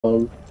My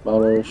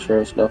name is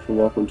Sheriff Snuff and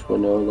welcome to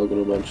another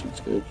LEGO Dimensions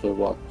gameplay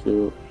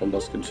walkthrough, and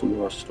let's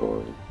continue our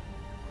story.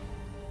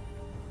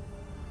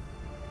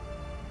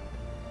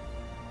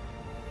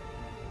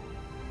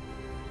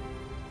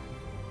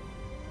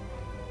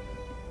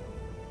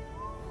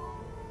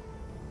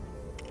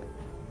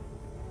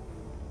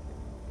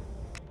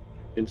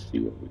 You can see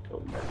where we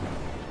go now.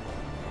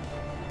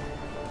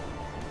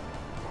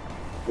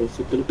 What's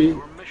it gonna be?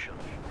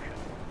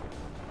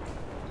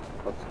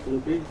 What's it gonna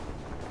be?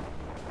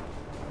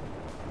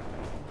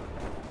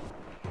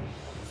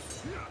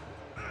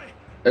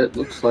 It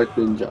looks like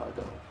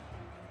Ninjago.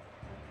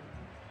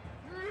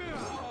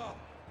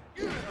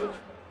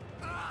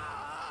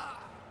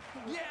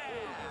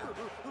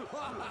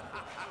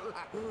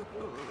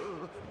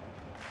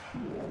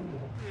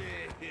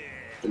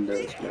 And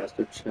there's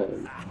Master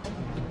Chen.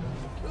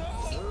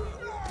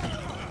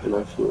 And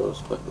our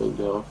heroes battling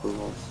down from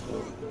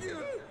also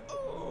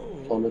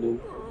plummeting.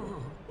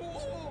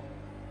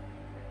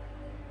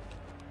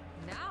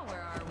 Now where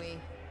are we?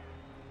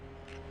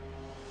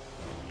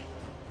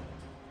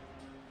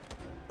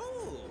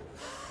 Oh!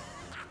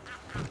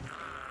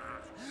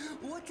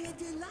 What a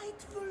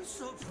delightful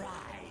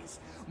surprise!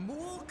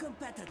 More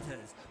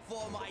competitors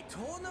for my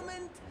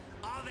tournament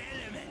of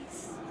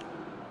elements.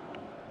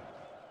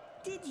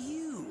 Did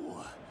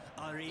you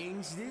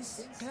arrange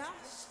this,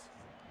 class?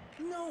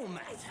 No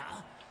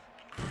matter.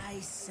 I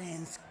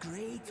sense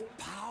great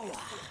power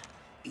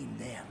in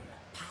them.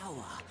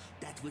 Power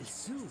that will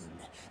soon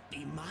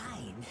be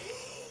mine.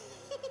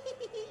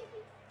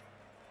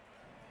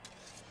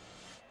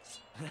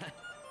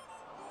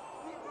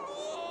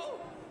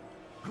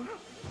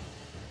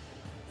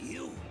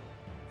 You.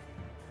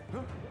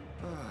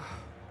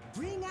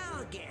 Bring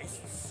our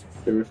guests.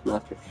 There is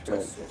Master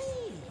Chen.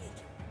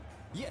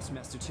 Yes,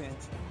 Master Chen.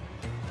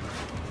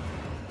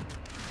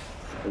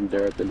 And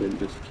there at the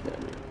ninja's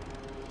cameo.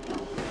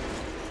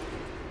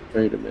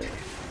 Wait a minute.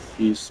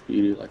 He's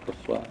speedy like a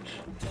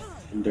flash.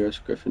 And there's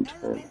Griffin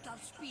Turner. Elemental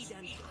speed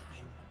and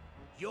time.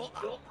 You're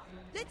up.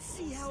 Let's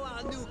see how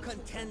our new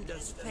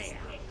contenders fare.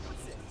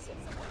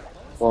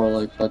 Or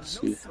like, let's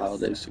see how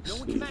they No one can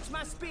succeed. match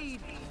my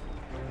speed.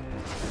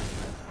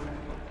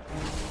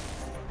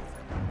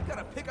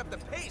 Gotta pick up the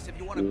pace if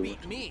you want to Ooh,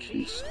 beat me.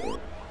 Keystone.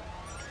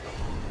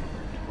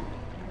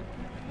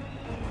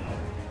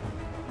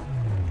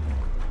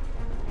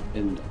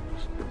 And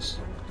this.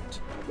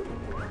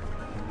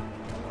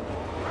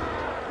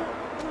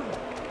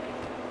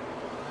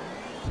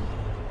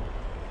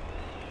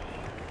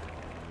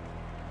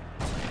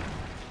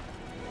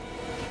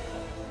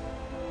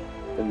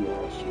 And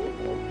now it's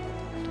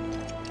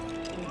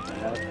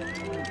that.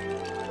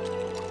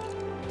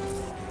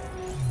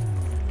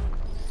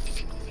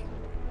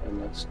 And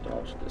let's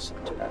dodge this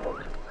attack.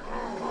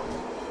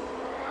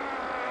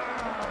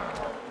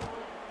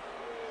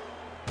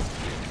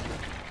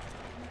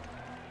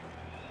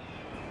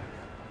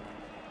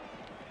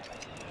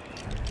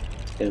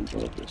 And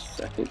build the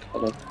second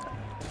color pack.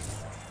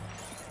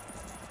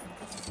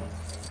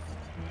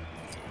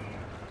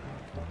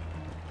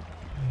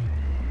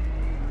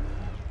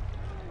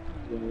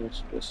 What's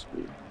supposed to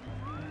be?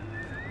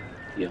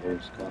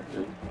 Yellow's got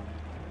me.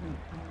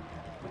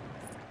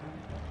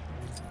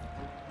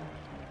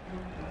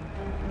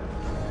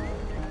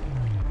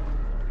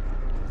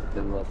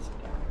 Then let's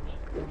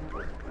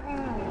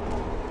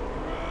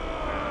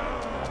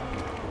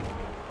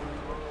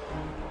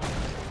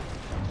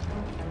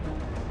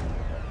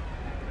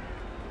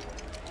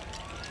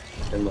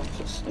and let's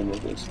assemble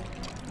this.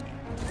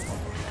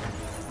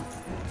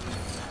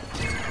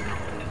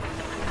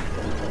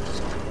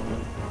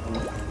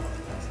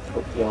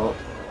 Put y'all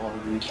all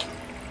these.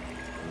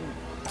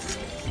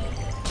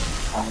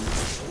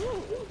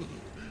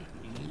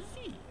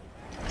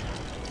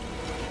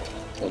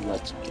 And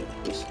let's get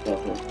this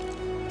level.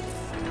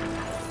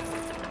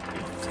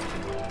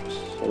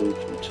 So we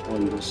can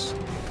turn this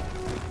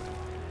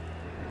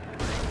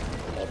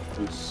up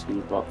and see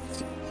what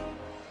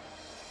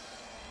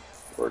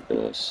we're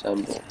gonna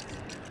assemble.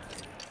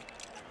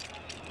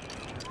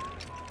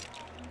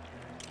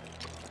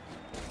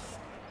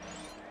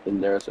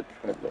 And there's a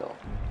treadmill.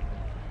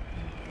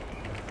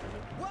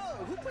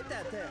 Whoa, who put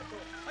that there?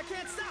 I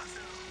can't stop.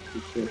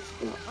 You can't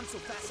stop. I'm so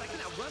fast I can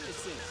outrun this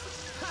thing.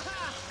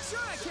 Haha,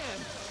 sure I can.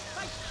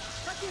 I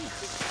can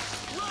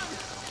run.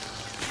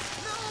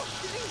 No,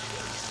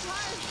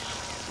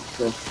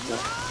 Can't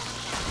stop.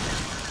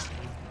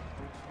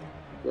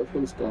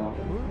 Griffin's down.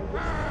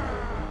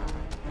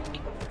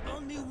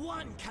 Only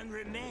one can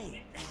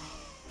remain.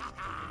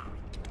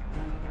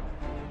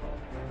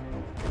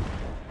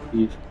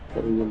 He's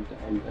putting them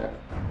down there.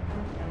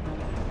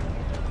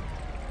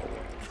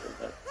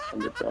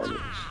 Underground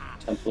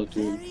is Temple of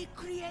Doom. Very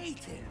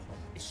creative.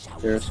 Shall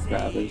we There's say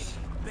Gravis.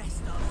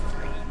 Best of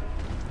three.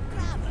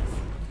 Gravis,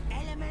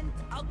 element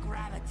of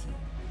gravity.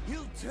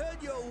 He'll turn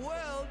your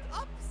world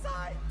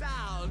upside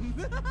down.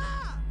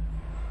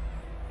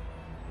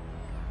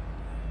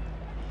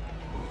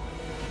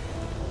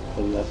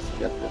 And let's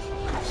get this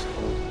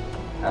pistol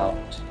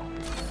out.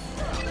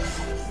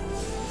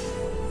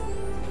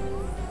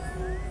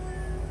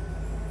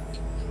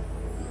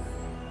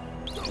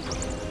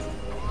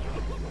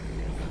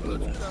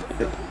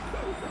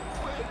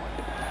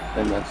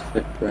 And that's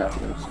thick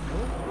grapples.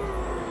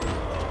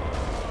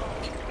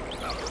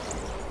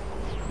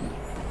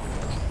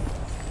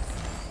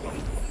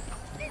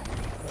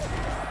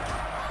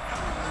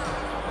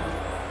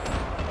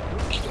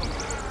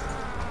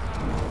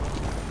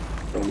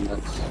 And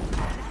that's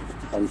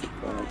punch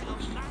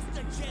grapples.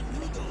 Master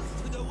Geludos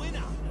to the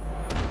winner.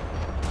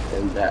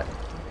 And that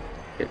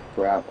hit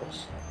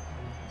gravels.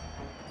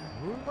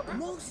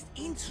 Most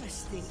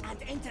interesting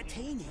and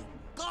entertaining.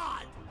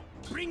 God,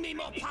 bring me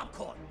more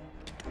popcorn.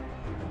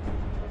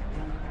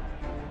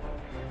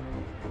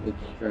 It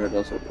sure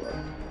doesn't work.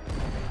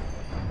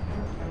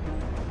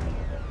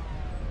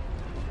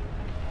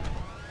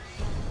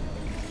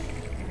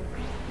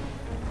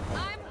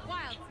 I'm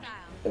wild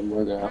style. Then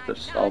we're gonna have to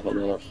solve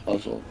another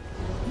puzzle.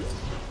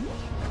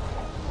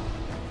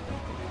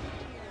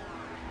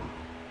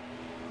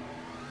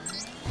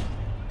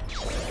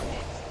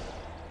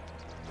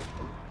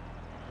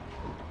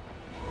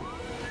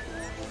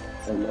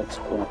 And let's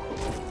grapple.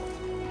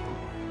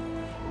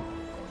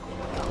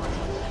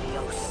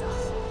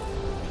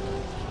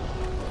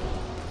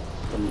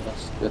 And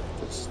let's get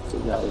this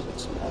thing out of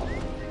its mouth.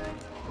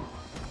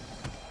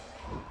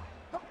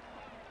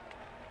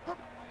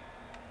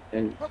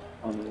 And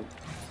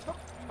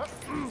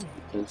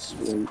and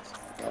swing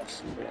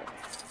across there.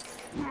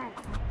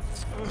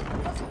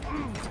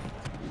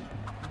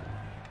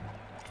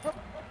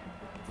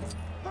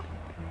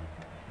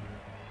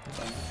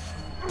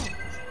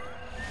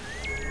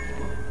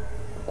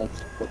 Let's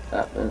put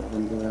Batman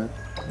on there.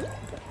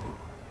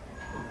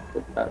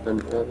 Put Batman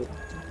red.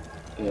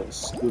 And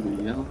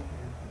Scooby yellow.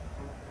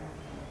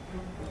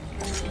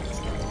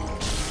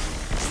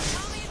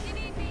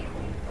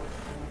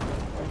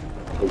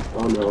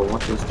 Oh no,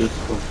 what is this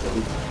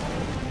one?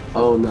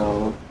 Oh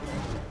no.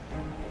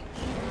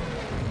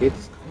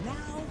 It's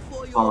Now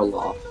for your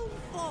Karloff. final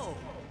foe.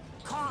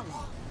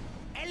 Karloff,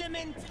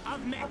 element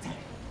of matter.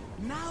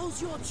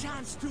 Now's your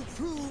chance to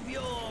prove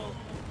your,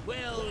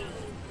 well,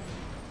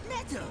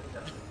 matter.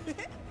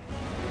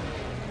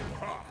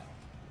 Ha!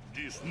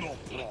 This no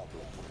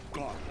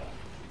problem.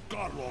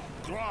 Karloff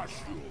crush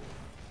you.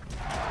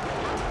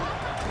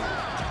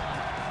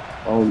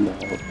 Oh no,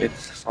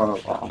 it's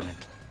Karloff.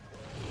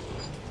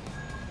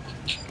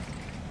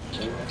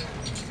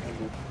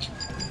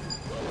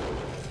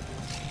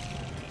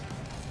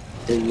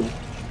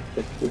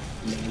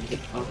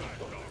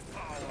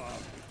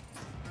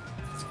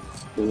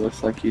 It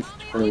looks like he's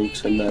turning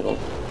to metal,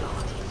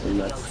 and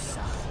that's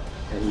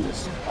getting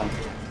this up.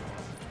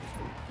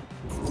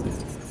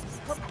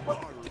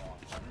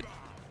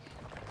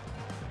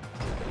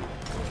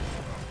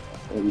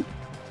 And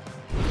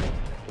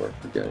we're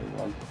forgetting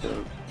one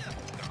thing.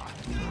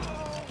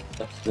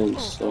 That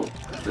thing's so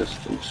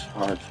distant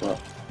charge up.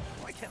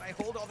 Why can't I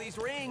hold all these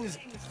rings?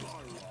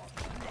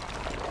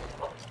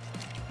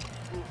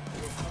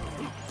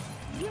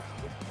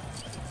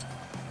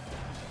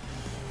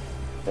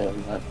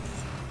 And that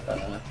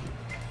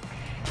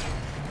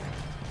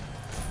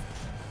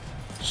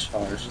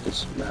charge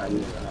this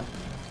magnet up.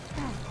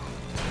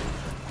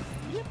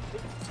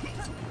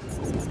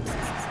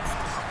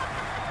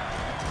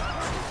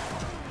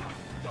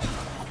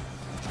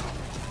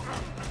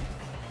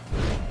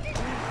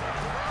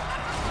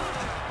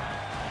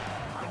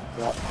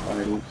 Not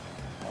fighting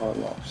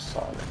Karloff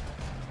Sonic.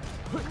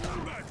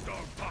 Master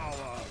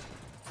power.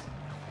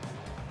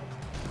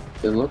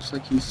 It looks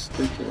like he's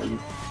sticking.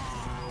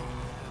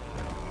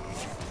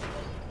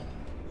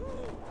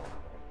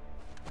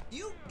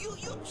 You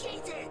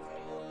cheated!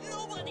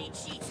 Nobody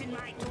cheats in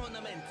my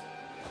tournament!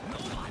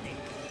 Nobody!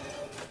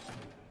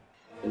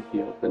 And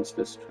he opens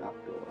this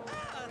trapdoor.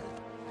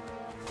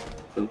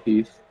 And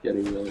he's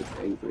getting really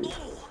angry.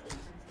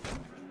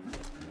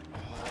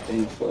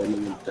 And he's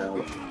slamming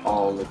down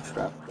all the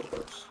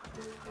trapdoors.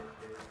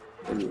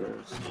 And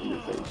there's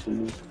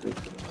innovation is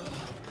different.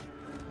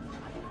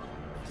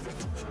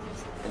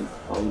 And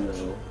oh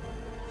no,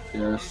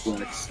 there's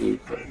Lex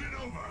Luthor.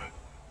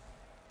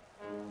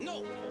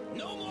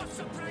 No more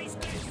surprise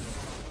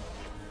gifts!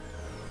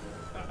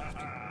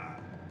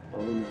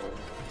 Oh no,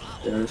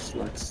 there's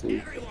Lex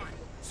Luthor. Everyone,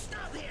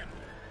 stop him!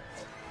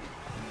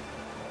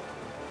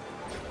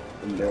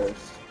 And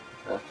there's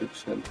after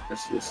Chen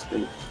as he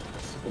escapes,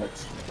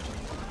 Lex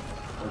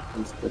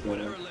opens the door.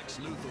 Whatever Lex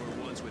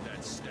Luthor wants with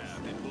that staff,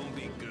 it won't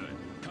be good.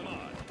 Come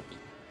on.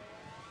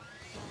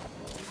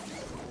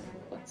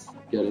 Let's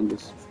get in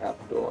this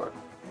trapdoor.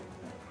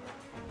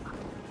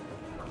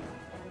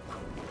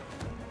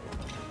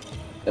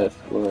 If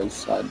we're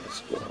inside this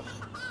door.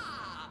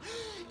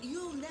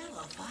 You'll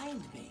never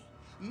find me.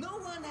 No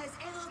one has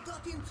ever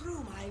gotten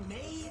through my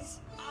maze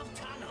of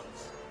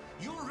tunnels.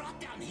 You'll rot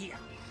down here,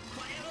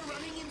 forever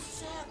running in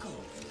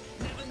circles,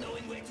 never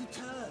knowing where to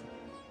turn.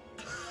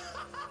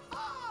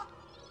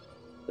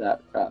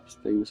 That wraps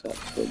things up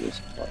for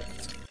this part.